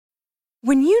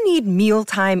When you need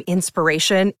mealtime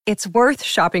inspiration, it's worth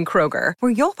shopping Kroger,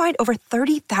 where you'll find over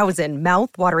 30,000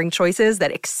 mouth-watering choices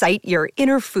that excite your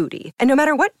inner foodie. And no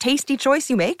matter what tasty choice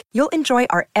you make, you'll enjoy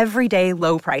our everyday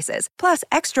low prices, plus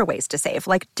extra ways to save,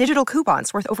 like digital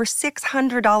coupons worth over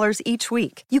 $600 each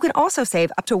week. You can also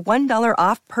save up to $1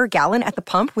 off per gallon at the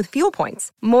pump with fuel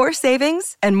points. More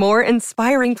savings and more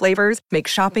inspiring flavors make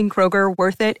shopping Kroger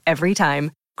worth it every time.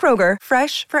 Kroger,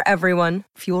 fresh for everyone.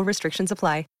 Fuel restrictions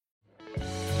apply.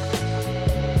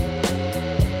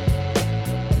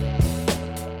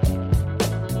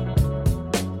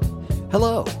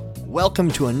 Hello,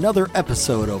 welcome to another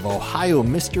episode of Ohio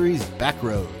Mysteries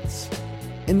Backroads.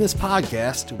 In this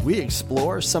podcast, we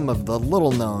explore some of the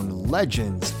little-known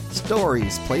legends,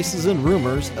 stories, places, and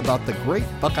rumors about the great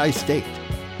Buckeye State.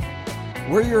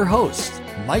 We're your hosts,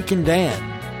 Mike and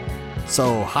Dan.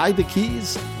 So hide the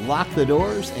keys, lock the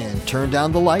doors, and turn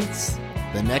down the lights.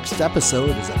 The next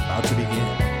episode is about to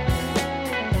begin.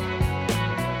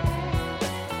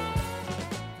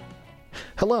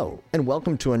 Hello, and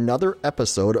welcome to another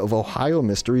episode of Ohio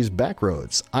Mysteries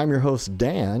Backroads. I'm your host,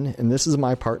 Dan, and this is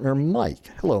my partner, Mike.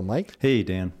 Hello, Mike. Hey,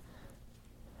 Dan.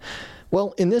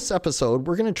 Well, in this episode,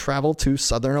 we're going to travel to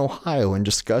southern Ohio and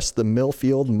discuss the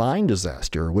Millfield mine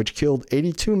disaster, which killed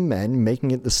 82 men, making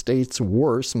it the state's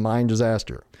worst mine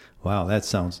disaster. Wow, that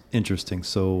sounds interesting.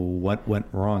 So what went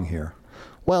wrong here?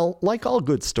 Well, like all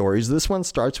good stories, this one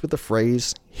starts with the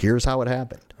phrase, "Here's how it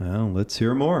happened." Well, let's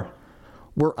hear more.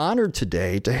 We're honored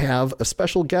today to have a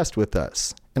special guest with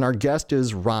us, and our guest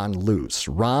is Ron Luce.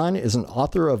 Ron is an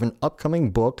author of an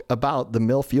upcoming book about the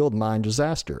Millfield mine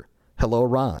disaster. Hello,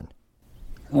 Ron.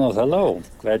 Oh, hello.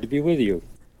 Glad to be with you.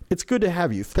 It's good to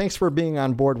have you. Thanks for being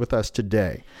on board with us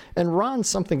today. And Ron's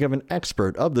something of an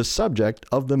expert of the subject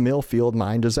of the Millfield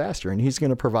mine disaster, and he's going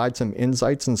to provide some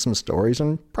insights and some stories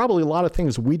and probably a lot of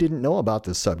things we didn't know about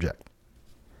this subject.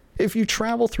 If you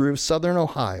travel through southern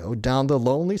Ohio down the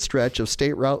lonely stretch of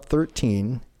State Route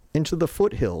 13 into the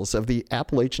foothills of the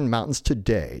Appalachian Mountains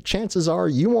today, chances are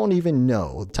you won't even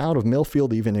know the town of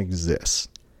Millfield even exists.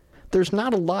 There's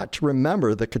not a lot to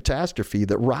remember the catastrophe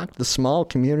that rocked the small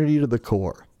community to the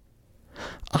core.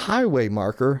 A highway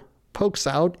marker pokes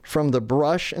out from the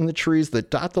brush and the trees that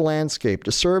dot the landscape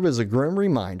to serve as a grim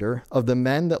reminder of the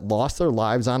men that lost their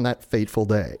lives on that fateful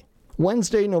day.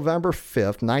 Wednesday, November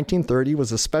 5th, 1930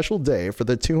 was a special day for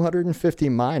the 250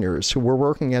 miners who were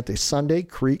working at the Sunday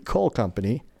Creek Coal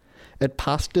Company at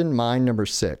Poston Mine No.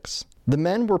 6. The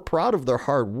men were proud of their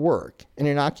hard work in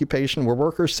an occupation where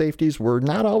worker safeties were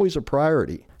not always a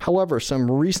priority. However,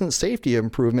 some recent safety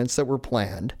improvements that were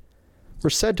planned were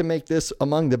said to make this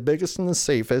among the biggest and the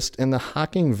safest in the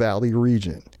Hocking Valley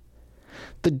region.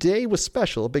 The day was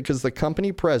special because the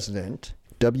company president,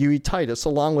 W.E. Titus,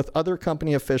 along with other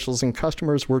company officials and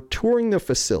customers, were touring the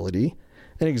facility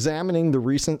and examining the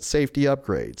recent safety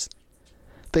upgrades.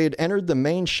 They had entered the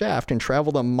main shaft and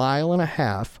traveled a mile and a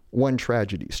half when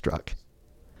tragedy struck.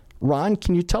 Ron,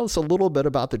 can you tell us a little bit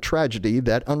about the tragedy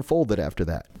that unfolded after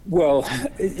that? Well,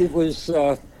 it was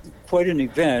quite an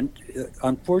event.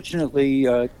 Unfortunately,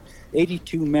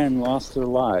 82 men lost their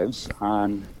lives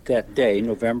on that day,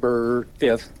 November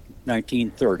 5th,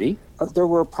 1930. There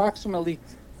were approximately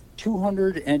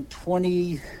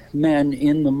 220 men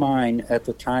in the mine at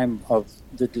the time of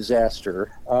the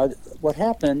disaster. What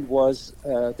happened was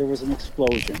there was an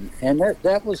explosion, and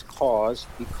that was caused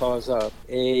because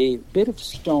a bit of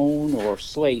stone or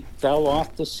slate fell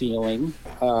off the ceiling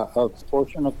of a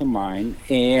portion of the mine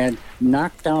and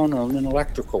knocked down on an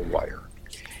electrical wire.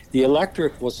 The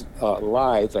electric was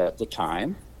live at the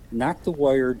time, knocked the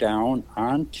wire down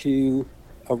onto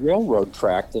a railroad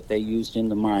track that they used in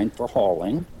the mine for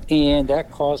hauling, and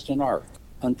that caused an arc.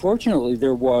 Unfortunately,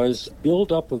 there was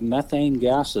buildup of methane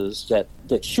gases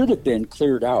that should have been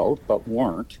cleared out but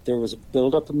weren't. There was a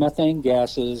buildup of methane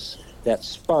gases. That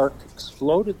spark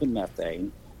exploded the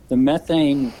methane. The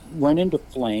methane went into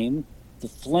flame. The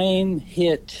flame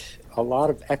hit a lot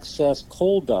of excess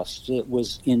coal dust that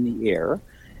was in the air,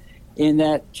 and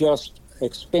that just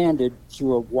expanded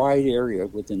through a wide area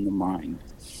within the mine.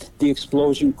 The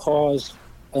explosion caused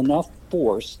enough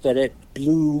force that it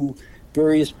blew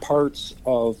various parts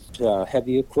of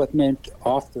heavy equipment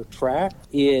off the track.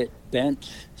 It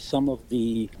bent some of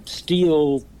the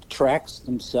steel tracks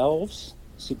themselves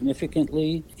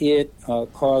significantly. It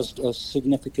caused a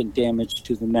significant damage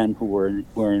to the men who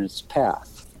were in its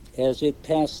path. As it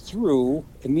passed through,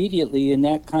 immediately in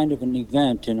that kind of an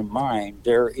event in a mine,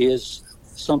 there is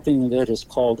something that is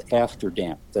called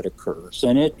afterdamp that occurs.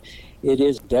 And it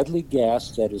is deadly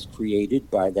gas that is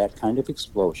created by that kind of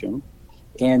explosion.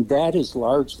 And that is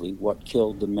largely what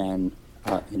killed the men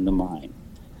in the mine.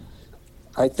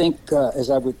 I think, as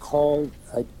I recall,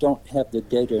 I don't have the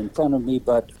data in front of me,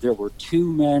 but there were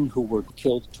 2 men who were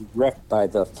killed direct by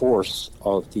the force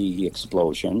of the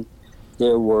explosion.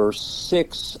 There were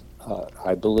 6,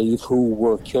 I believe, who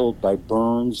were killed by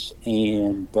burns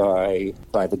and by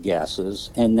the gases.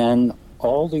 And then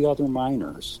all the other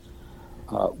miners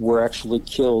were actually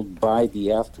killed by the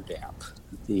afterdamp,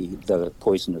 the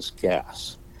poisonous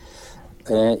gas.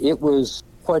 It was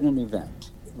quite an event.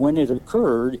 When it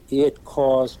occurred, it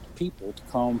caused people to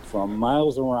come from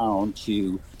miles around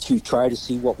to try to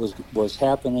see what was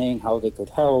happening, how they could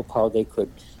help, how they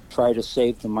could try to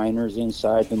save the miners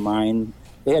inside the mine.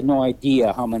 They had no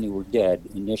idea how many were dead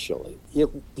initially.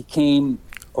 It became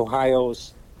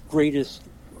Ohio's greatest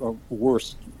or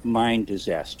worst mine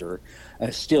disaster,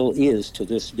 still is to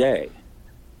this day.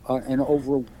 An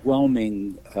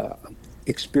overwhelming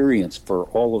experience for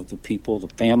all of the people, the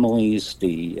families,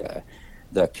 the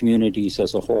communities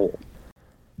as a whole.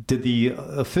 Did the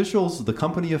officials, the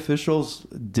company officials,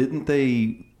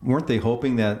 weren't they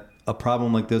hoping that a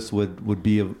problem like this would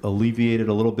be alleviated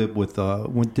a little bit with,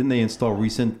 didn't they install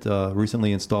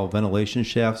recently install ventilation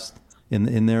shafts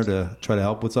in there to try to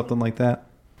help with something like that?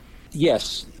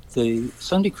 Yes, the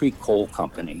Sunday Creek Coal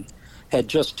Company had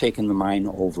just taken the mine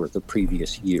over the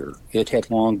previous year. It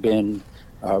had long been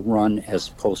run as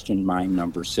Poston Mine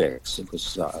Number 6. It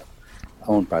was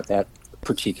owned by that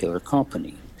particular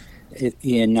company.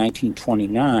 In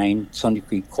 1929, Sunday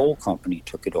Creek Coal Company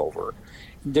took it over.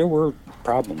 There were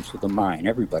problems with the mine.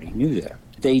 Everybody knew that.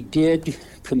 They did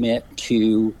commit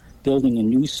to building a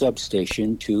new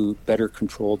substation to better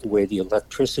control the way the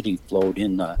electricity flowed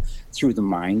through the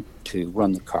mine to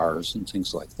run the cars and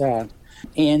things like that.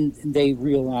 And they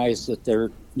realized that there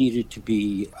needed to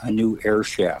be a new air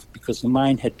shaft because the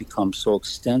mine had become so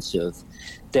extensive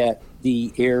that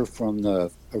the air from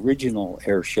the original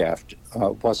air shaft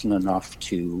wasn't enough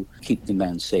to keep the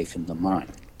men safe in the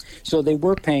mine. So they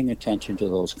were paying attention to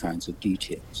those kinds of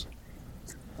details.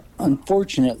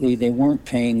 Unfortunately, they weren't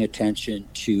paying attention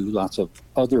to lots of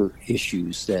other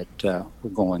issues that were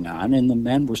going on, and the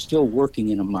men were still working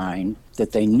in a mine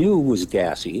that they knew was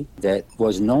gassy, that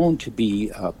was known to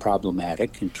be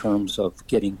problematic in terms of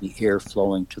getting the air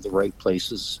flowing to the right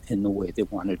places in the way they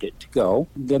wanted it to go.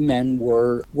 The men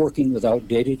were working with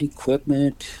outdated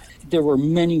equipment. There were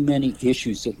many, many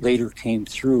issues that later came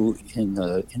through in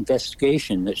the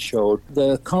investigation that showed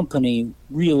the company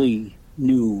really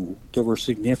knew there were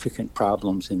significant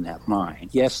problems in that mine.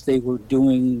 Yes, they were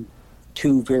doing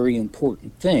 2 very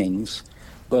important things,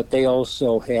 but they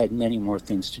also had many more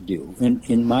things to do.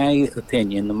 In my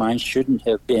opinion, the mine shouldn't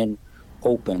have been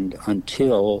opened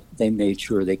until they made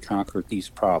sure they conquered these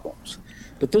problems.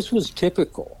 But this was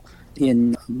typical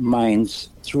in mines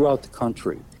throughout the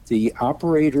country. The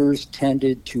operators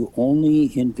tended to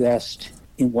only invest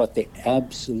in what they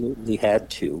absolutely had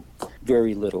to,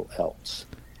 very little else.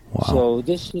 Wow. So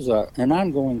this is an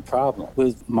ongoing problem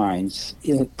with mines,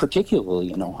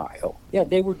 particularly in Ohio. Yeah,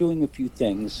 they were doing a few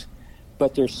things,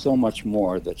 but there's so much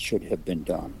more that should have been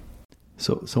done.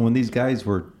 So when these guys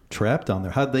were trapped down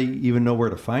there, how'd they even know where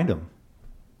to find them?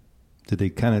 Did they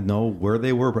kind of know where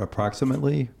they were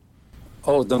approximately?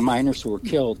 Oh, the miners who were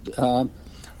killed.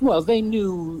 Well, they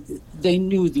knew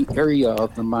the area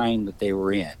of the mine that they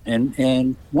were in.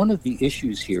 And one of the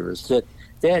issues here is that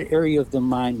area of the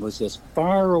mine was as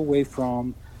far away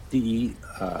from the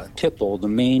tipple, the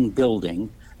main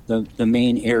building, the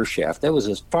main air shaft. That was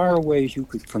as far away as you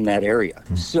could from that area.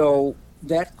 Mm-hmm. So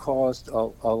that caused a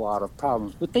lot of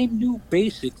problems. But they knew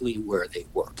basically where they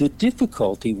were. The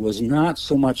difficulty was not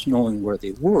so much knowing where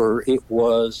they were, it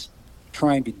was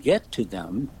trying to get to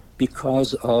them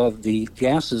because of the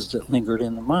gases that lingered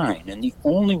in the mine. And the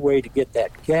only way to get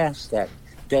that gas, that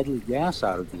deadly gas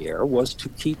out of the air, was to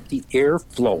keep the air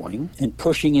flowing and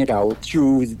pushing it out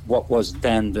through what was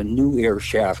then the new air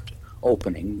shaft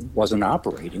opening. It wasn't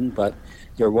operating, but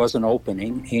there was an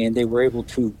opening, and they were able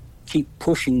to keep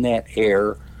pushing that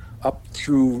air up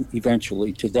through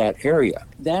eventually to that area.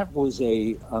 That was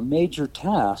a major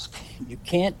task. You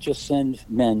can't just send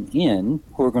men in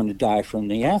who are going to die from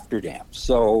the afterdamp.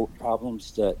 So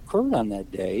problems that occurred on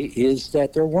that day is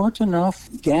that there weren't enough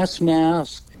gas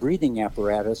masks, breathing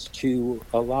apparatus to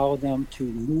allow them to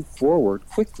move forward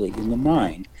quickly in the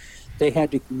mine. They had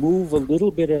to move a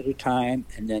little bit at a time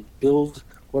and then build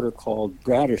what are called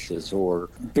radishes or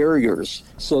barriers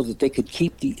so that they could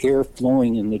keep the air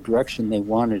flowing in the direction they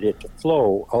wanted it to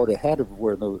flow out ahead of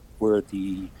where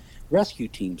the rescue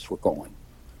teams were going.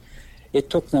 It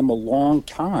took them a long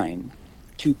time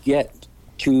to get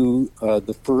to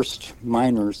the first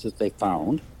miners that they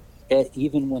found.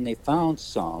 Even when they found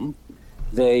some,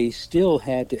 they still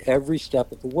had to, every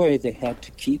step of the way, they had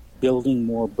to keep building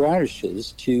more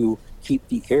bradishes to keep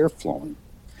the air flowing.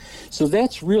 So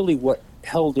that's really what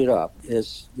held it up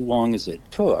as long as it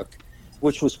took,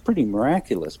 which was pretty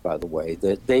miraculous, by the way,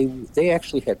 that they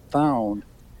actually had found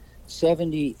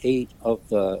 78 of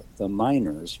the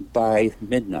miners by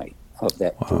midnight of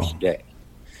that first day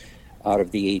out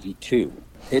of the 82.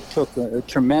 It took a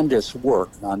tremendous work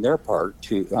on their part,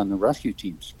 on the rescue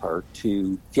team's part,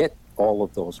 to get all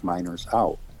of those miners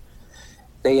out.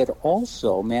 They had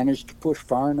also managed to push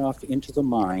far enough into the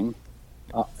mine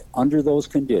under those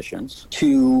conditions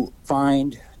to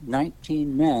find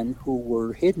 19 men who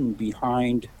were hidden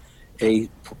behind a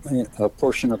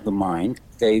portion of the mine.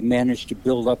 They managed to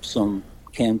build up some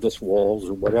canvas walls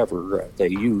or whatever they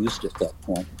used at that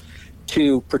point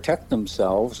to protect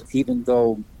themselves, even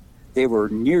though they were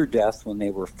near death when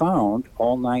they were found.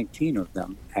 All 19 of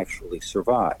them actually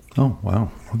survived. Oh, wow.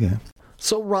 Okay.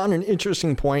 So, Ron, an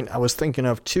interesting point I was thinking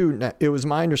of, too. It was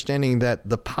my understanding that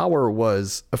the power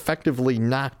was effectively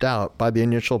knocked out by the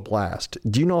initial blast.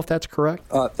 Do you know if that's correct?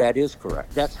 That is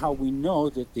correct. That's how we know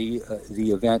that the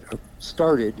event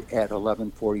started at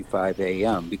 11:45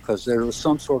 a.m., because there was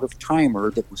some sort of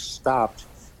timer that was stopped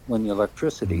when the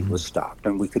electricity was stopped,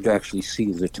 and we could actually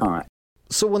see the time.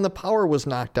 So when the power was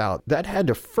knocked out, that had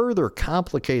to further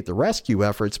complicate the rescue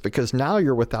efforts, because now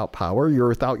you're without power, you're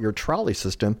without your trolley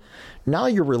system. Now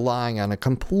you're relying on a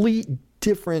complete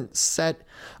different set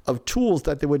of tools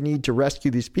that they would need to rescue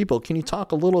these people. Can you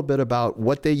talk a little bit about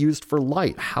what they used for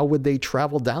light? How would they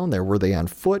travel down there? Were they on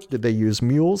foot? Did they use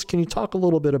mules? Can you talk a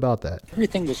little bit about that?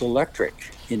 Everything was electric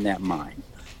in that mine.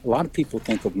 A lot of people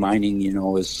think of mining,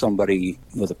 as somebody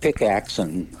with a pickaxe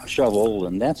and a shovel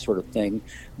and that sort of thing.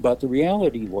 But the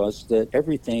reality was that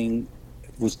everything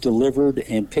was delivered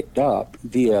and picked up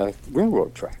via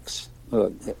railroad tracks.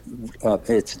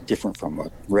 It's different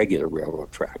from regular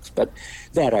railroad tracks, but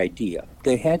that idea.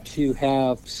 They had to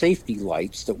have safety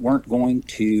lights that weren't going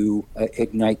to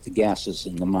ignite the gases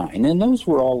in the mine. And those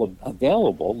were all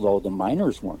available, though the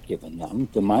miners weren't given them.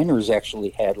 The miners actually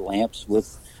had lamps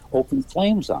with open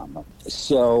flames on them.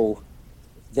 So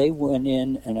they went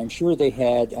in, and I'm sure they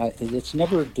had, it's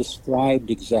never described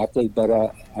exactly, but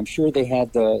I'm sure they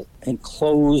had the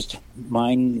enclosed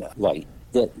mine light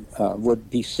that would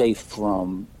be safe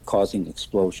from causing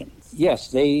explosion.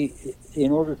 Yes,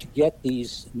 in order to get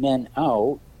these men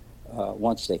out,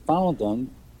 once they found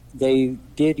them, they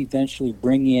did eventually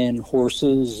bring in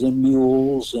horses and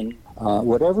mules and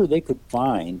whatever they could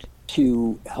find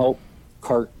to help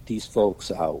cart these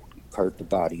folks out, cart the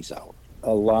bodies out.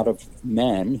 A lot of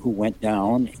men who went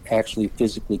down actually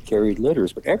physically carried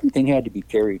litters, but everything had to be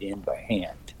carried in by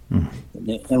hand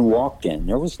and walked in.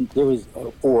 There was,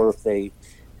 or if they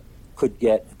could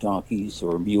get donkeys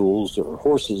or mules or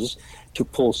horses to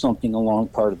pull something along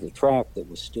part of the track that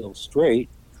was still straight,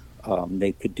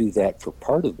 they could do that for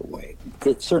part of the way.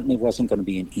 It certainly wasn't going to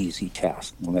be an easy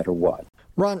task, no matter what.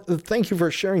 Ron, thank you for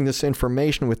sharing this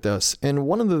information with us. And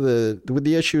one of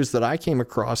the issues that I came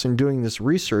across in doing this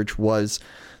research was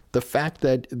the fact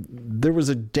that there was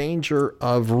a danger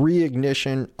of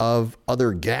reignition of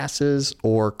other gases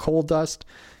or coal dust.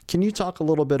 Can you talk a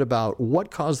little bit about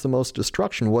what caused the most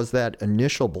destruction? Was that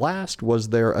initial blast? Was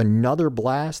there another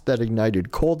blast that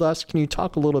ignited coal dust? Can you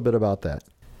talk a little bit about that?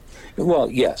 Well,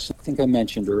 yes. I think I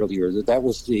mentioned earlier that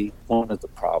was one of the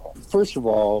problems. First of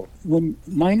all, when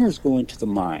miners go into the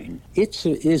mine, it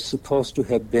is supposed to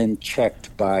have been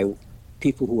checked by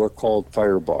people who are called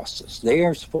fire bosses. They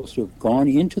are supposed to have gone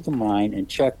into the mine and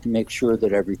checked to make sure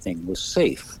that everything was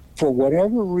safe. For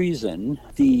whatever reason,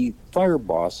 the fire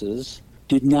bosses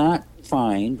did not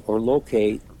find or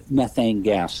locate methane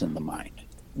gas in the mine.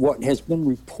 What has been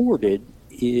reported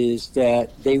is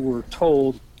that they were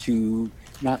told to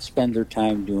not spend their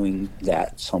time doing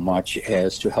that so much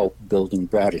as to help building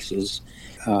bradishes.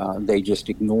 They just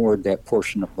ignored that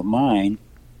portion of the mine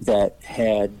that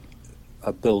had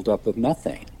a buildup of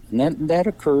methane. And that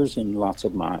occurs in lots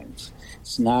of mines.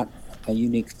 It's not a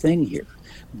unique thing here.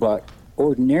 But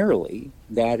ordinarily,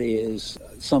 that is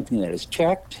something that is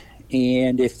checked,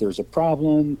 and if there's a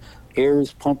problem, air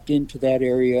is pumped into that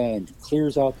area and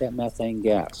clears out that methane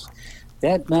gas.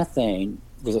 That methane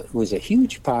was a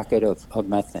huge pocket of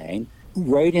methane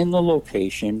right in the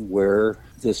location where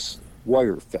this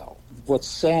wire fell. What's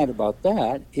sad about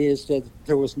that is that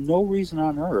there was no reason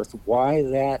on earth why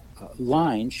that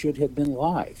line should have been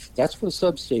live. That's what a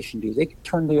substation do. They can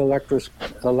turn the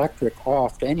electric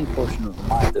off to any portion of the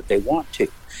mine that they want to.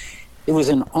 It was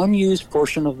an unused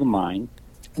portion of the mine,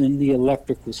 and the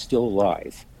electric was still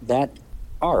live. That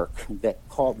arc that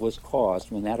was caused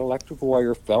when that electric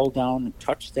wire fell down and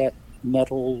touched that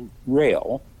metal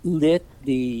rail, lit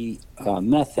the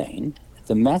methane.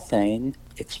 The methane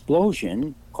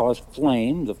explosion caused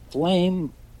flame. The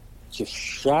flame just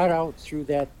shot out through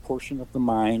that portion of the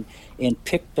mine and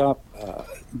picked up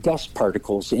dust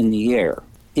particles in the air.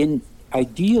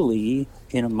 Ideally,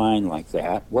 in a mine like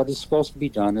that, what is supposed to be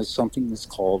done is something that's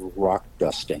called rock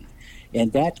dusting.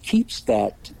 And that keeps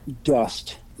that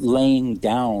dust laying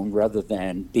down rather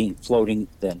than floating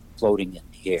in the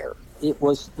air. It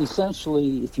was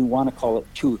essentially, if you want to call it,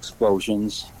 two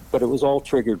explosions, but it was all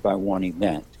triggered by one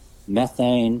event.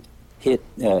 Methane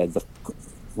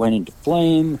went into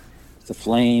flame. The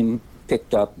flame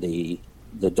picked up the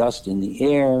dust in the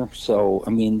air. So, I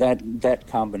mean, that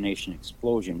combination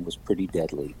explosion was pretty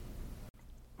deadly.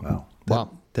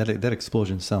 Wow. That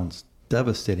explosion sounds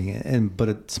devastating. But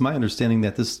it's my understanding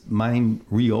that this mine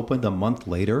reopened a month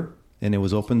later, and it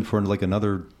was open for like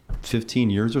another 15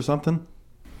 years or something?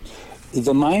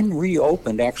 The mine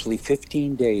reopened actually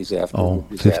 15 days after the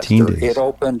disaster. 15 days. It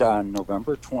opened on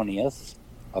November 20th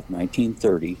of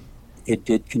 1930. It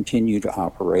did continue to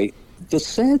operate. The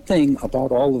sad thing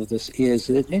about all of this is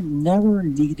that it never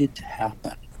needed to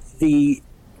happen. The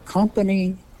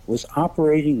company was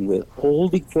operating with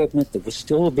old equipment that was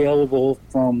still available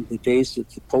from the days that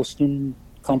the Poston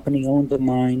Company owned the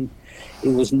mine. It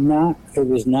was not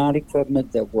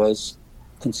equipment that was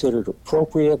considered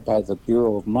appropriate by the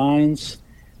Bureau of Mines.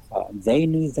 They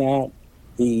knew that.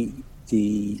 The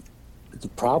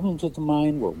problems with the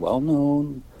mine were well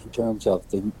known in terms of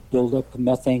the buildup of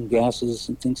methane gases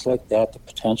and things like that, the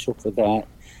potential for that.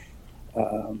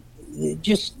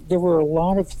 There were a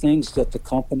lot of things that the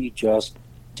company just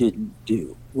didn't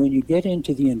do. When you get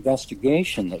into the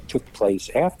investigation that took place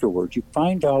afterwards, you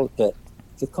find out that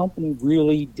the company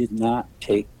really did not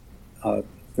take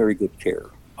very good care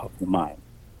of the mine.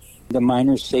 The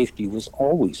miner's safety was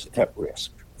always at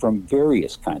risk from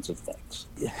various kinds of things.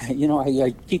 You know,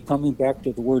 I keep coming back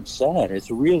to the word sad.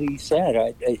 It's really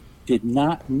sad. It did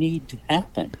not need to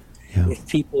happen if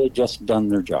people had just done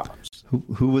their jobs.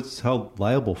 Who was held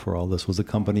liable for all this? Was the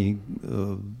company,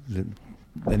 did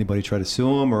anybody try to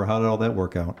sue them, or how did all that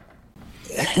work out?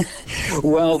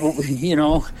 Well, you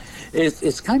know,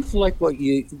 it's kind of like what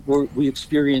we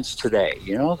experience today,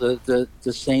 you know,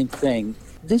 the same thing.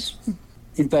 This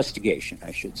investigation,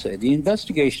 I should say, the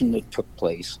investigation that took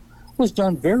place was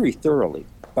done very thoroughly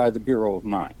by the Bureau of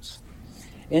Mines.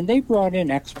 And they brought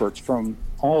in experts from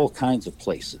all kinds of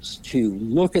places to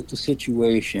look at the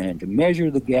situation, to measure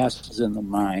the gases in the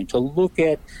mine, to look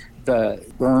at the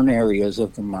burn areas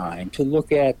of the mine, to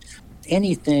look at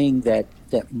anything that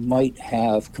might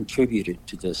have contributed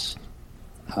to this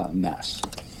mess.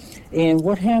 And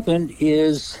what happened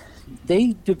is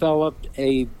they developed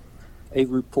a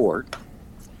report,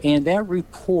 and that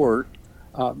report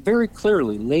very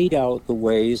clearly laid out the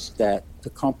ways that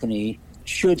the company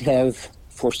should have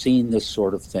foreseen this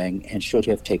sort of thing and should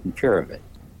have taken care of it.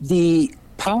 The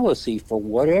policy, for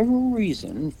whatever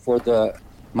reason, for the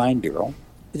Mine Bureau,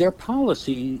 their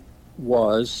policy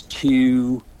was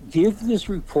to give this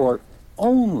report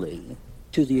only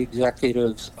to the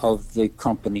executives of the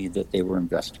company that they were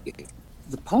investigating.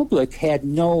 The public had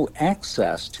no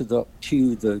access to the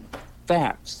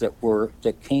facts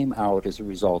that came out as a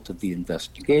result of the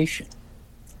investigation.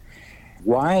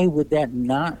 Why would that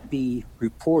not be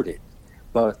reported?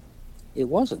 But it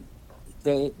wasn't.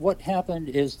 What happened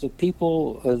is the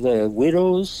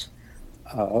widows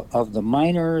of the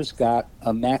miners got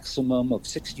a maximum of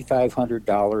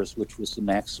 $6,500, which was the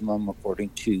maximum according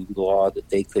to law that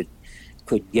they could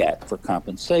get for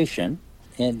compensation,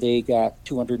 and they got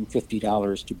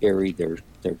 $250 to bury their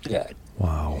dead.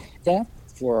 Wow. That,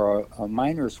 for a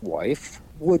miner's wife,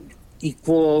 would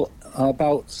equal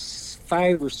about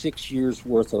 5 or 6 years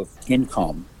worth of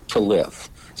income to live.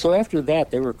 So after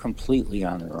that, they were completely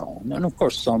on their own. And of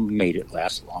course, some made it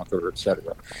last longer,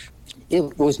 etc.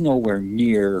 It was nowhere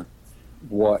near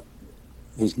what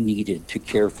was needed to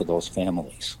care for those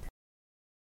families.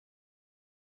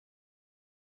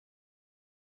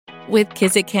 With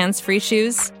Kizik hands-free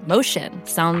shoes, motion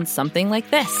sounds something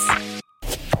like this.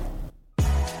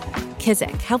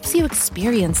 Kizik helps you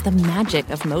experience the magic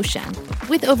of motion.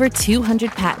 With over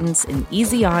 200 patents and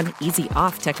easy-on,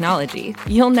 easy-off technology,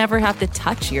 you'll never have to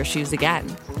touch your shoes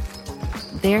again.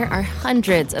 There are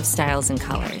hundreds of styles and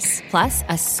colors, plus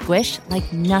a squish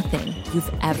like nothing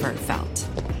you've ever felt.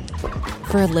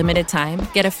 For a limited time,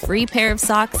 get a free pair of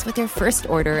socks with your first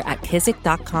order at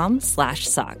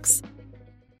kizik.com/socks.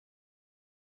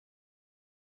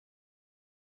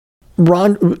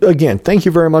 Ron, again, thank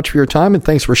you very much for your time, and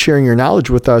thanks for sharing your knowledge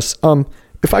with us.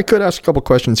 If I could ask a couple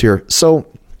questions here. So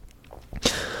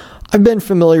I've been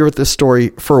familiar with this story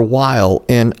for a while,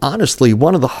 and honestly,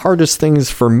 one of the hardest things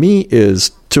for me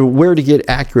is where to get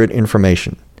accurate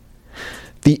information.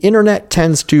 The internet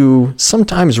tends to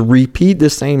sometimes repeat the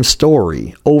same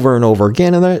story over and over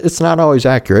again, and it's not always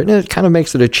accurate, and it kind of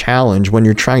makes it a challenge when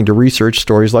you're trying to research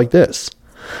stories like this.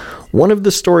 One of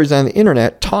the stories on the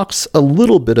internet talks a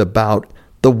little bit about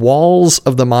the walls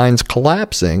of the mines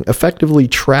collapsing, effectively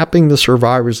trapping the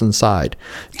survivors inside.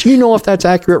 Do you know if that's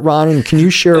accurate, Ron? And can you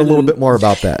share a little bit more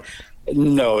about that?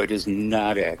 No, it is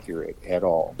not accurate at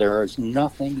all. There is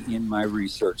nothing in my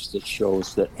research that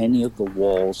shows that any of the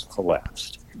walls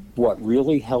collapsed. What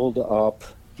really held up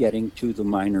getting to the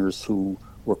miners who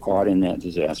were caught in that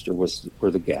disaster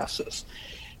were the gases.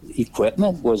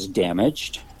 Equipment was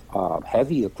damaged.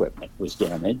 Heavy equipment was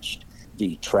damaged.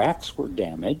 The tracks were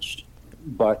damaged.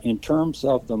 But in terms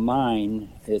of the mine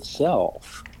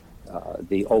itself,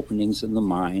 the openings in the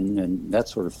mine and that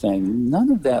sort of thing,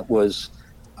 none of that was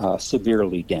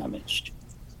severely damaged.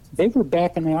 They were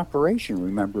back in operation,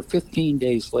 remember, 15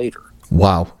 days later.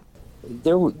 Wow.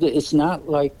 It's not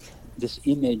like this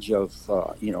image of,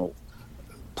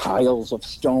 piles of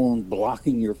stone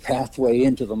blocking your pathway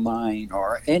into the mine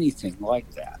or anything like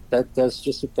that. That's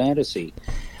just a fantasy.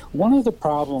 One of the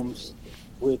problems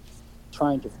with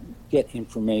trying to get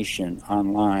information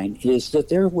online is that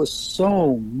there was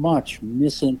so much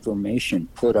misinformation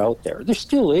put out there. There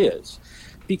still is,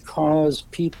 because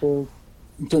people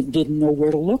didn't know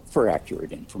where to look for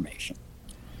accurate information.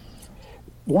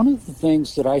 One of the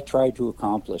things that I tried to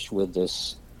accomplish with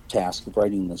this task of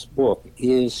writing this book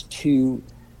is to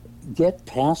get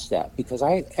past that, because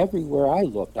everywhere I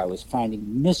looked, I was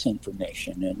finding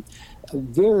misinformation and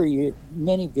very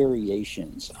many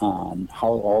variations on how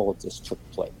all of this took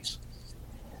place.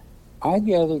 I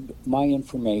gathered my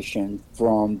information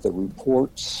from the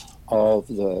reports of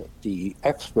the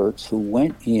experts who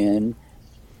went in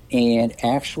and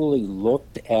actually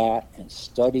looked at and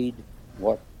studied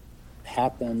what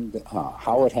happened,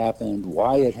 how it happened,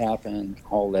 why it happened,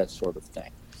 all that sort of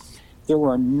thing. There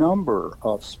were a number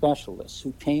of specialists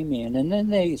who came in, and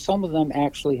then some of them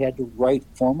actually had to write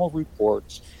formal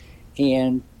reports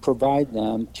and provide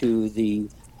them to the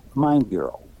Mine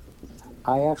Bureau.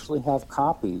 I actually have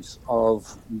copies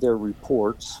of their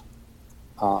reports.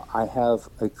 I have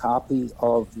a copy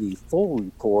of the full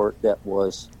report that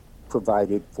was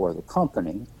provided for the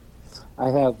company.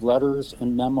 I have letters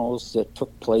and memos that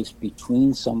took place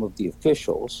between some of the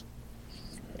officials.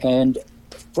 And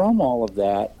from all of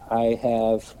that, I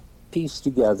have pieced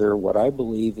together what I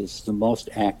believe is the most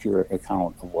accurate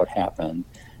account of what happened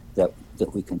that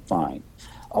we can find.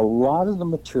 A lot of the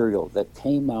material that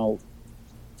came out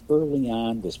early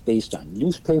on was based on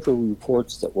newspaper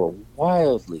reports that were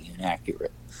wildly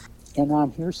inaccurate and on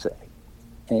hearsay.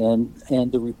 And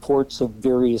the reports of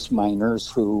various miners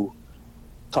who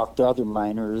talked to other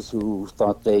miners who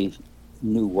thought they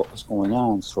knew what was going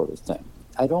on, sort of thing.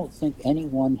 I don't think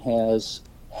anyone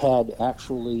had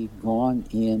actually gone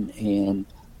in and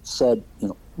said,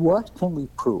 what can we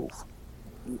prove?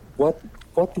 What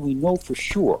do we know for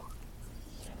sure?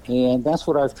 And that's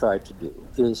what I've tried to do,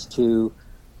 is to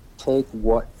take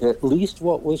at least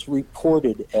what was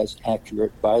reported as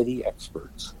accurate by the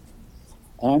experts.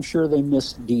 And I'm sure they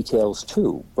missed details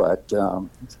too, but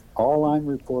all I'm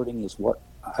reporting is what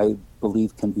I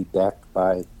believe can be backed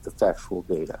by the factual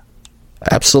data.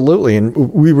 Absolutely. And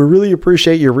we really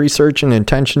appreciate your research and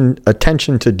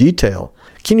attention to detail.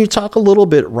 Can you talk a little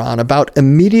bit, Ron, about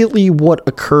immediately what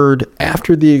occurred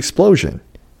after the explosion?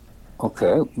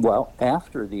 Okay. Well,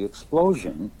 after the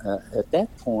explosion, at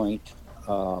that point,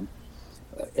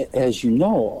 as you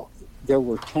know, there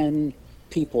were 10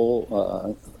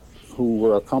 people who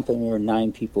were accompanying, or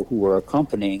 9 people who were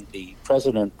accompanying the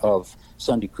president of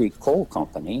Sunday Creek Coal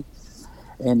Company.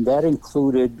 And that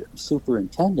included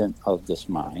superintendent of this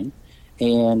mine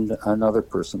and another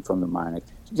person from the mine.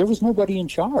 There was nobody in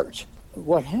charge.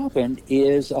 What happened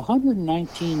is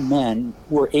 119 men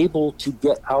were able to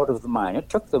get out of the mine. It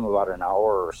took them about an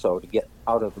hour or so to get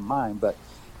out of the mine, but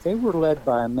they were led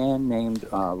by a man named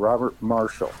Robert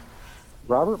Marshall.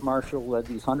 Robert Marshall led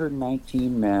these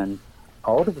 119 men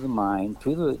out of the mine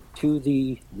to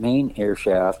the main air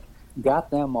shaft, got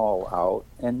them all out,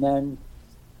 and then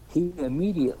he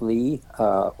immediately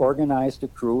organized a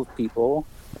crew of people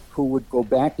who would go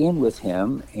back in with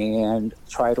him and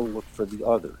try to look for the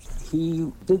others. He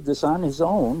did this on his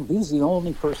own. He's the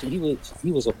only person.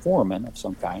 He was a foreman of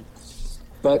some kind,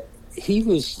 but he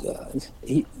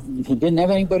didn't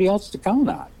have anybody else to count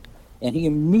on, and he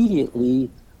immediately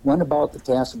went about the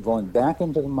task of going back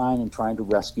into the mine and trying to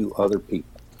rescue other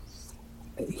people.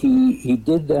 He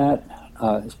did that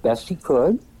as best he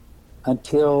could.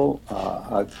 until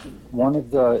one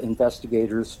of the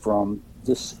investigators from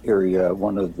this area,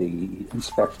 one of the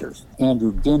inspectors,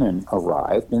 Andrew Dinnan,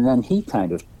 arrived, and then he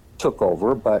kind of took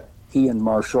over, but he and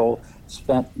Marshall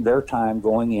spent their time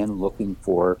going in looking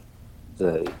for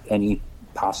any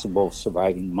possible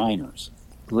surviving miners.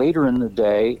 Later in the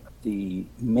day, the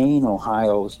Maine,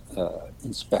 Ohio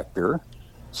inspector,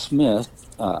 Smith,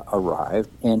 arrived,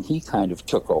 and he kind of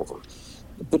took over.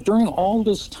 But during all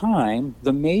this time,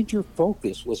 the major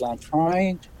focus was on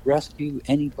trying to rescue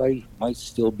anybody who might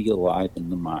still be alive in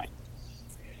the mine.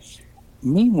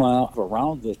 Meanwhile,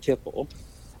 around the tipple,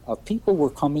 people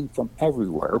were coming from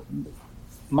everywhere.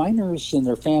 Miners and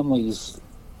their families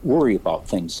worry about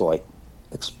things like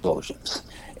explosions,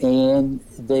 and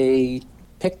they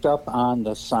picked up on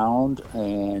the sound,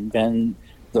 and then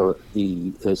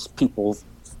as people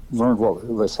learned what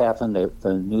was happening,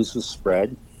 the news was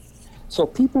spread. So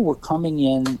people were coming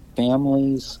in,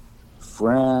 families,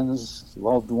 friends,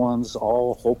 loved ones,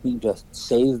 all hoping to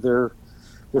save their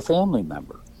family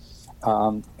member.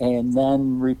 And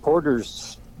then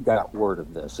reporters got word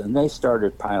of this, and they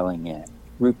started piling in.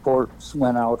 Reports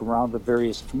went out around the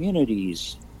various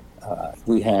communities.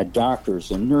 We had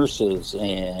doctors and nurses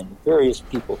and various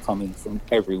people coming from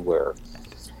everywhere.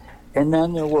 And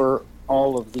then there were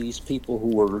all of these people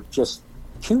who were just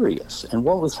curious. And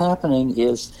what was happening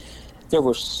is there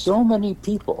were so many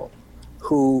people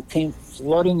who came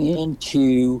flooding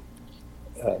into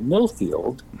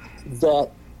Millfield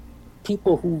that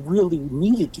people who really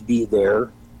needed to be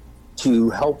there to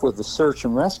help with the search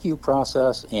and rescue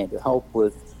process and to help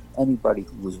with anybody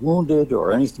who was wounded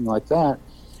or anything like that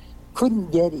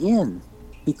couldn't get in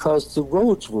because the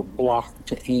roads were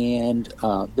blocked, and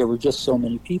there were just so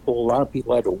many people. A lot of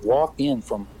people had to walk in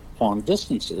from long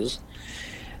distances,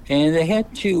 and they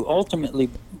had to ultimately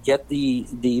get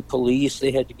the police,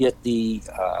 they had to get the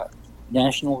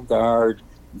National Guard,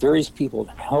 various people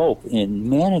to help in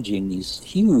managing these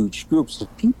huge groups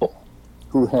of people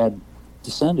who had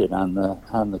descended on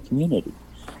the community.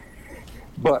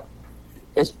 But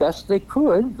as best they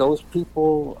could, those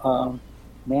people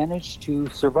managed to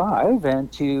survive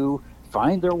and to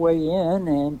find their way in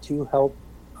and to help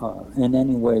in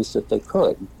any ways that they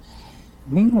could.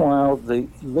 Meanwhile, the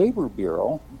Labor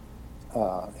Bureau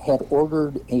had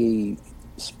ordered a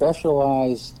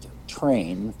specialized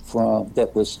train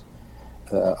that was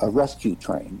a rescue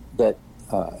train that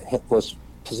was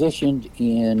positioned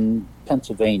in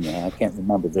Pennsylvania. I can't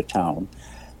remember the town,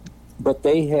 but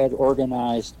they had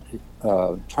organized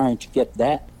trying to get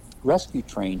that rescue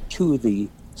train to the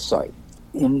site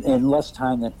in less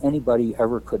time than anybody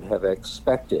ever could have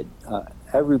expected.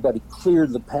 Everybody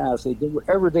cleared the paths. They did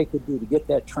whatever they could do to get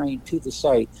that train to the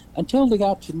site until they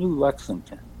got to New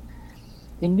Lexington.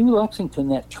 In New Lexington,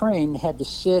 that train had to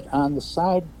sit on a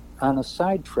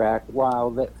side track while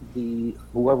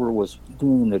whoever was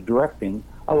doing the directing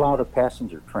allowed a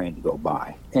passenger train to go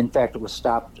by. In fact, it was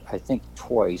stopped, I think,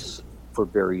 twice for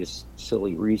various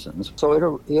silly reasons. So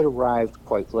it arrived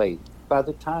quite late. By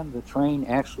the time the train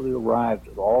actually arrived,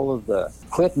 all of the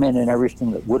equipment and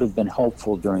everything that would have been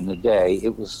helpful during the day,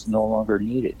 it was no longer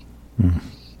needed. Mm-hmm.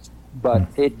 But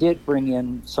it did bring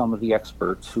in some of the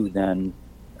experts who then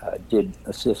did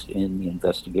assist in the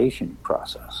investigation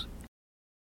process.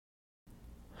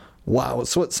 Wow.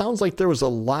 So it sounds like there was a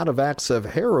lot of acts of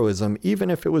heroism, even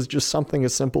if it was just something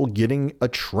as simple getting a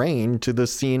train to the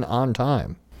scene on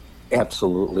time.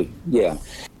 Absolutely. Yeah.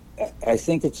 I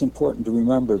think it's important to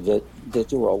remember that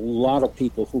there were a lot of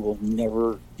people who will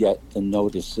never get the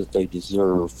notice that they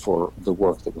deserve for the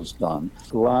work that was done.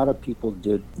 A lot of people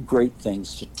did great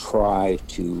things to try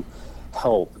to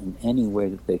help in any way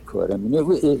that they could. I mean,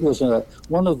 it was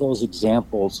one of those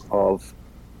examples of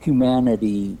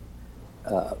humanity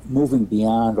moving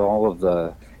beyond all of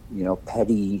the,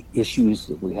 petty issues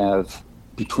that we have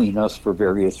between us for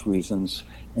various reasons,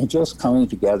 and just coming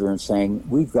together and saying,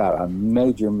 we've got a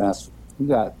major mess. We've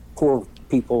got poor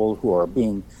people who are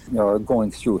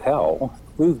going through hell.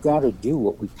 We've got to do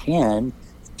what we can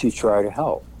to try to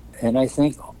help. And I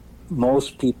think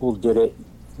most people did it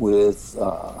with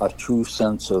a true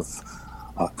sense of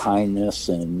kindness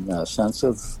and a sense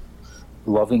of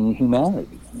loving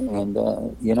humanity. And,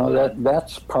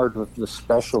 that's part of the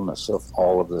specialness of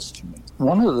all of this to me.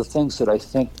 One of the things that I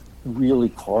think really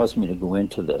caused me to go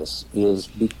into this is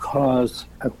because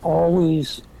I've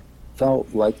always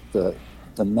felt like the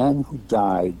men who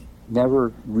died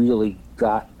never really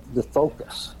got the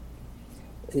focus.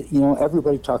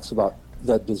 Everybody talks about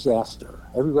the disaster.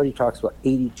 Everybody talks about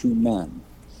 82 men.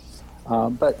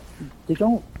 But we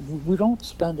don't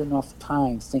spend enough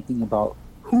time thinking about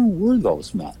who were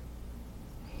those men.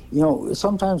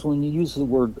 Sometimes when you use the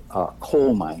word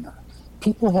coal miner,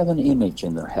 people have an image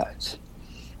in their heads,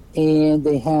 and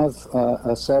they have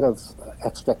a set of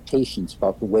expectations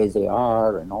about the way they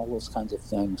are and all those kinds of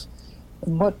things.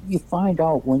 And what you find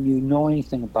out when you know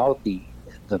anything about the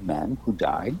men who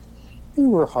died, they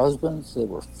were husbands, they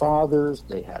were fathers,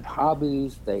 they had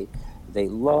hobbies, they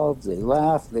loved, they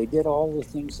laughed, they did all the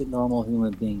things that normal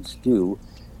human beings do,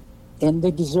 and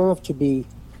they deserve to be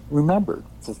remembered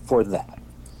for that.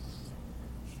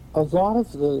 A lot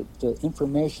of the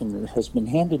information that has been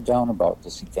handed down about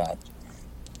this event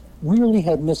really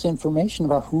had misinformation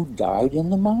about who died in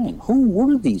the mine. Who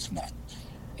were these men?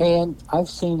 And I've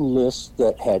seen lists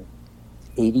that had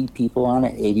 80 people on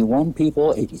it, 81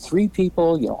 people, 83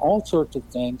 people, all sorts of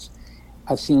things.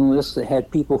 I've seen lists that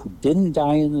had people who didn't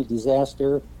die in the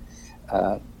disaster.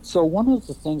 So one of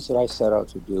the things that I set out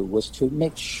to do was to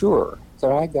make sure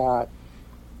that I got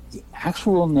the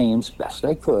actual names, best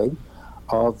I could,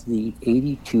 of the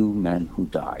 82 men who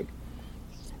died.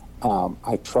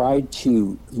 I tried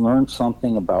to learn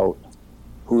something about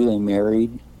who they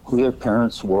married, who their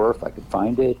parents were, if I could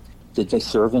find it. Did they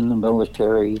serve in the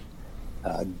military?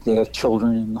 Did they have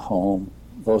children in the home?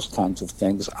 Those kinds of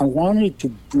things. I wanted to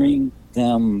bring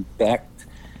them back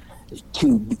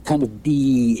to kind of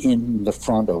be in the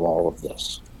front of all of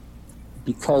this,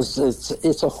 because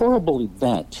it's a horrible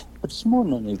event, but it's more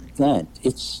than an event.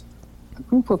 It's a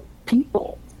group of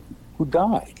people who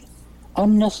died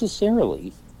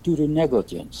unnecessarily due to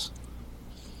negligence.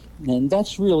 And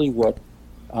that's really what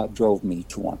drove me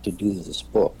to want to do this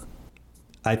book.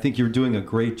 I think you're doing a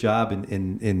great job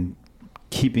in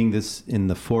keeping this in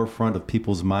the forefront of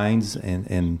people's minds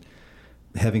and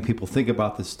having people think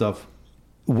about this stuff.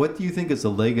 What do you think is the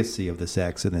legacy of this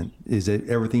accident? Is it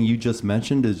everything you just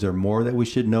mentioned? Is there more that we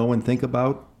should know and think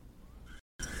about?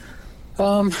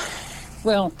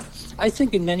 Well, I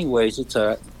think in many ways it's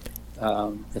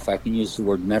if I can use the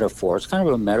word metaphor, it's kind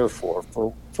of a metaphor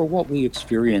for what we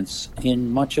experience in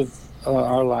much of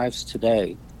our lives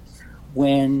today,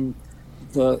 when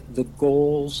the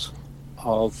goals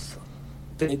of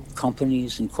big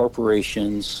companies and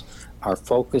corporations are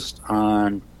focused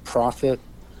on profit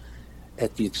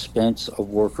at the expense of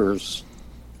workers.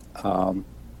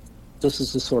 This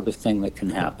is the sort of thing that can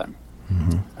happen.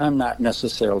 Mm-hmm. I'm not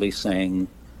necessarily saying,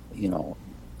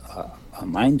 a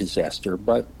mine disaster,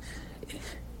 but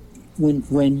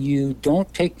when you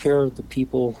don't take care of the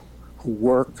people who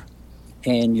work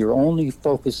and your only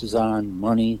focus is on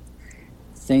money,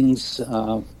 things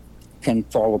can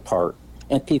fall apart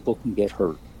and people can get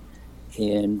hurt.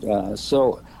 And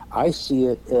so I see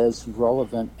it as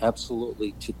relevant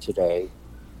absolutely to today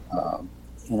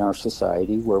in our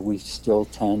society, where we still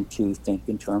tend to think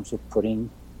in terms of putting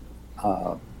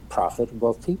profit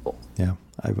above people. Yeah,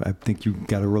 I think you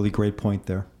got a really great point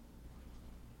there.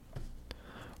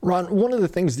 Ron, one of the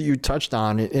things that you touched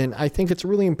on, and I think it's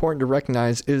really important to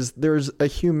recognize, is there's a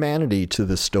humanity to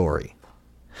the story.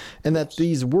 And that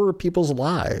these were people's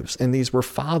lives, and these were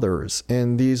fathers,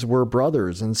 and these were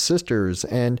brothers and sisters,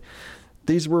 and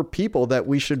these were people that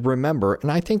we should remember.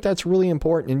 And I think that's really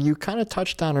important. And you kind of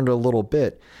touched on it a little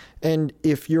bit. And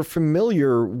if you're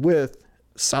familiar with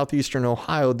Southeastern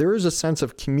Ohio, there is a sense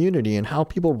of community and how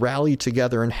people rally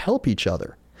together and help each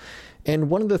other.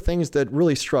 And one of the things that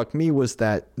really struck me was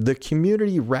that the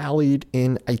community rallied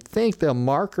in, I think the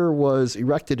marker was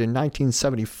erected in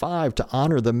 1975 to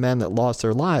honor the men that lost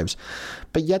their lives.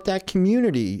 But yet that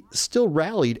community still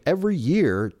rallied every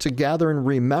year to gather and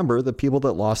remember the people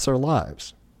that lost their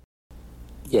lives.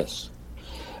 Yes,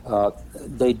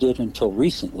 they did until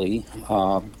recently.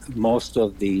 Most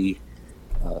of the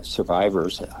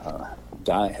survivors have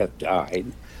died.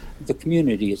 The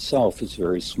community itself is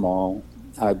very small.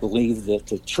 I believe that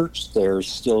the church there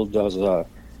still does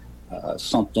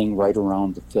something right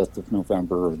around the 5th of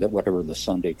November, or that whatever the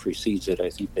Sunday precedes it. I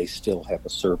think they still have a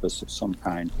service of some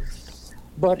kind.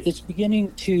 But it's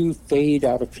beginning to fade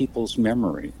out of people's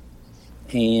memory.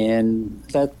 And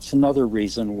that's another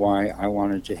reason why I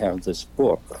wanted to have this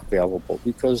book available,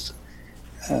 because,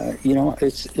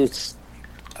 it's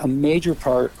a major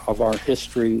part of our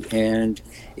history, and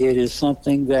it is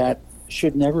something that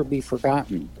should never be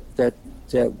forgotten, that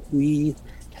we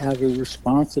have a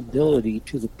responsibility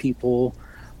to the people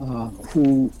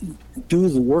who do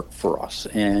the work for us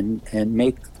and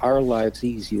make our lives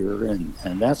easier and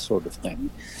that sort of thing.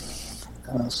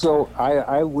 So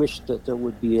I wish that there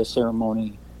would be a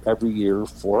ceremony every year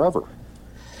forever.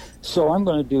 So I'm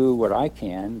going to do what I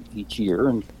can each year,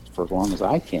 and for as long as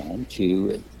I can,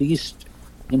 to at least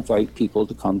invite people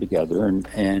to come together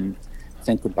and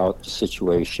think about the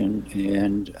situation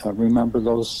and remember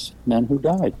those men who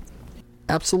died.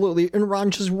 Absolutely. And Ron,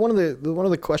 just one of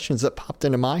the questions that popped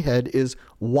into my head is,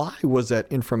 why was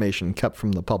that information kept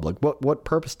from the public? What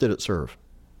purpose did it serve?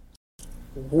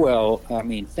 Well, I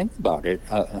mean, think about it.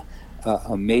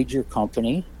 A major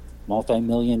company,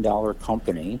 multi-million-dollar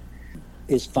company,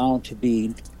 is found to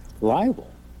be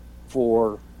liable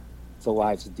for the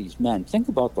lives of these men. Think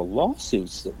about the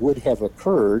lawsuits that would have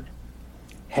occurred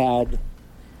had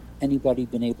anybody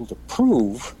been able to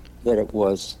prove that it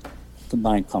was the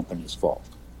mine company's fault.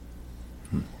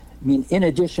 I mean, in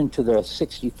addition to the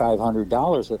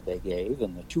 $6,500 that they gave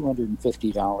and the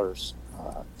 $250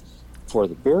 for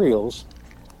the burials,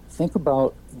 think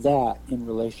about that in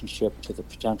relationship to the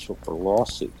potential for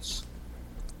lawsuits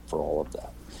for all of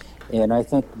that. And I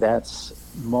think that's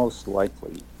most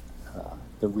likely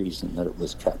the reason that it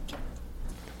was kept.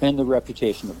 And the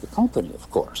reputation of the company,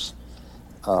 of course,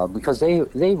 because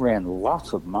they ran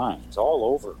lots of mines all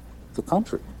over the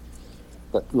country,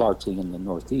 but largely in the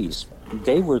Northeast.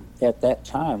 They were, at that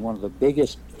time, one of the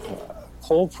biggest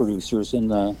coal producers in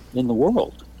the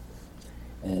world.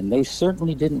 And they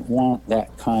certainly didn't want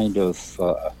that kind of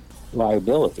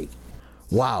liability.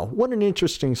 Wow, what an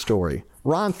interesting story.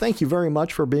 Ron, thank you very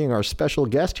much for being our special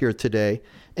guest here today.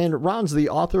 And Ron's the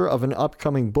author of an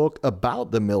upcoming book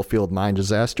about the Millfield mine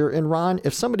disaster. And Ron,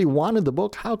 if somebody wanted the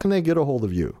book, how can they get a hold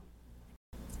of you?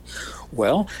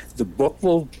 Well, the book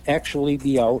will actually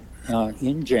be out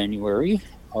in January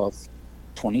of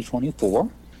 2024,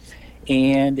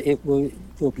 and it will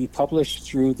be published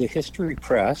through the History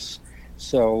Press,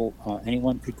 so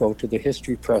anyone could go to the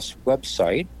History Press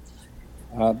website.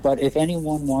 But if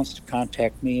anyone wants to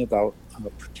contact me about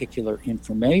particular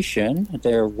information,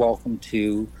 they're welcome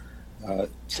to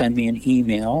send me an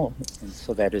email, and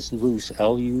so that is Luce,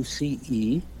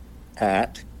 Luce,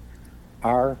 at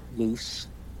rluce.net.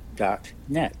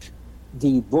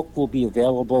 The book will be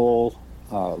available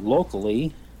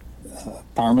locally,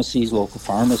 local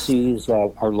pharmacies,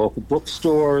 our local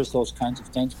bookstores, those kinds of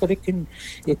things. But it can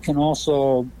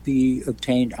also be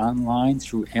obtained online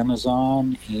through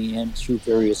Amazon and through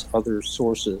various other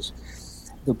sources.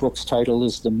 The book's title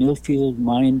is The Millfield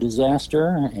Mine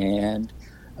Disaster, and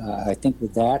I think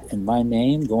with that and my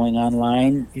name going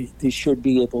online, you should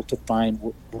be able to find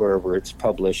wherever it's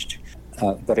published.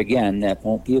 But again, that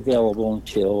won't be available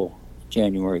until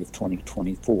January of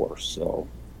 2024. So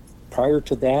prior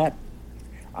to that,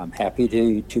 I'm happy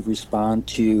to respond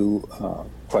to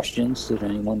questions that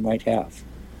anyone might have.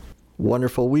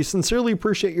 Wonderful. We sincerely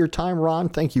appreciate your time, Ron.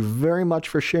 Thank you very much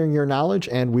for sharing your knowledge,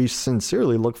 and we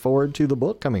sincerely look forward to the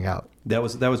book coming out. That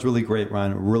was really great,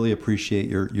 Ron. Really appreciate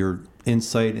your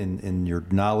insight and your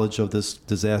knowledge of this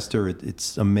disaster.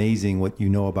 It's amazing what you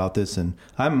know about this, and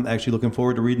I'm actually looking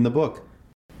forward to reading the book.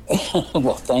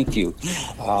 Well, thank you.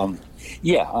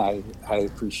 I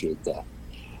appreciate that.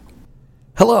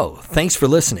 Hello, thanks for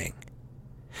listening.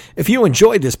 If you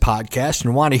enjoyed this podcast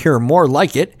and want to hear more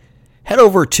like it, head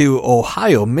over to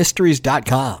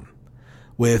ohiomysteries.com.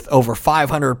 With over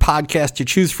 500 podcasts to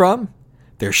choose from,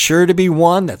 there's sure to be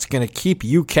one that's going to keep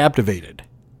you captivated.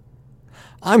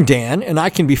 I'm Dan, and I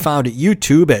can be found at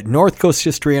YouTube at North Coast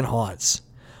History and Haunts.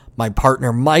 My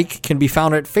partner Mike can be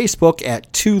found at Facebook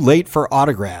at Too Late for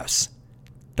Autographs.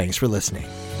 Thanks for listening.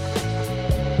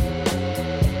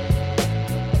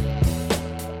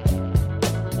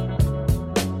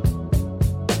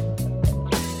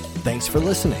 Thanks for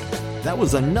listening. That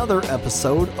was another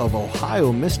episode of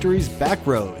Ohio Mysteries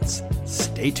Backroads.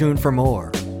 Stay tuned for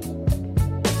more.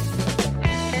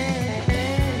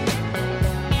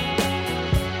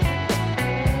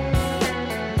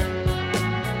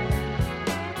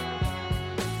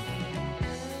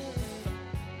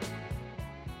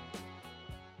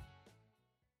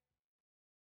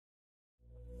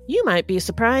 You might be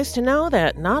surprised to know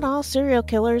that not all serial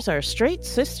killers are straight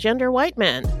cisgender white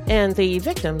men, and the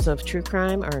victims of true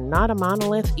crime are not a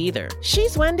monolith either.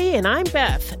 She's Wendy and I'm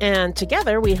Beth, and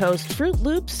together we host Fruit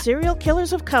Loops Serial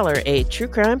Killers of Color, a true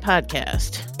crime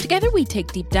podcast. Together we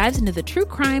take deep dives into the true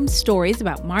crime stories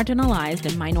about marginalized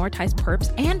and minoritized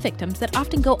perps and victims that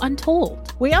often go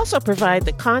untold. We also provide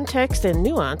the context and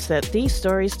nuance that these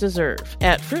stories deserve.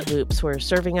 At Fruit Loops, we're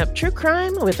serving up true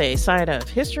crime with a side of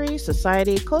history,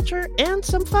 society, culture, and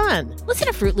some fun. Listen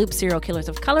to Fruit Loops Serial Killers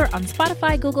of Color on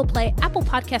Spotify, Google Play, Apple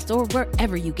Podcasts, or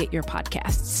wherever you get your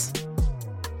podcasts.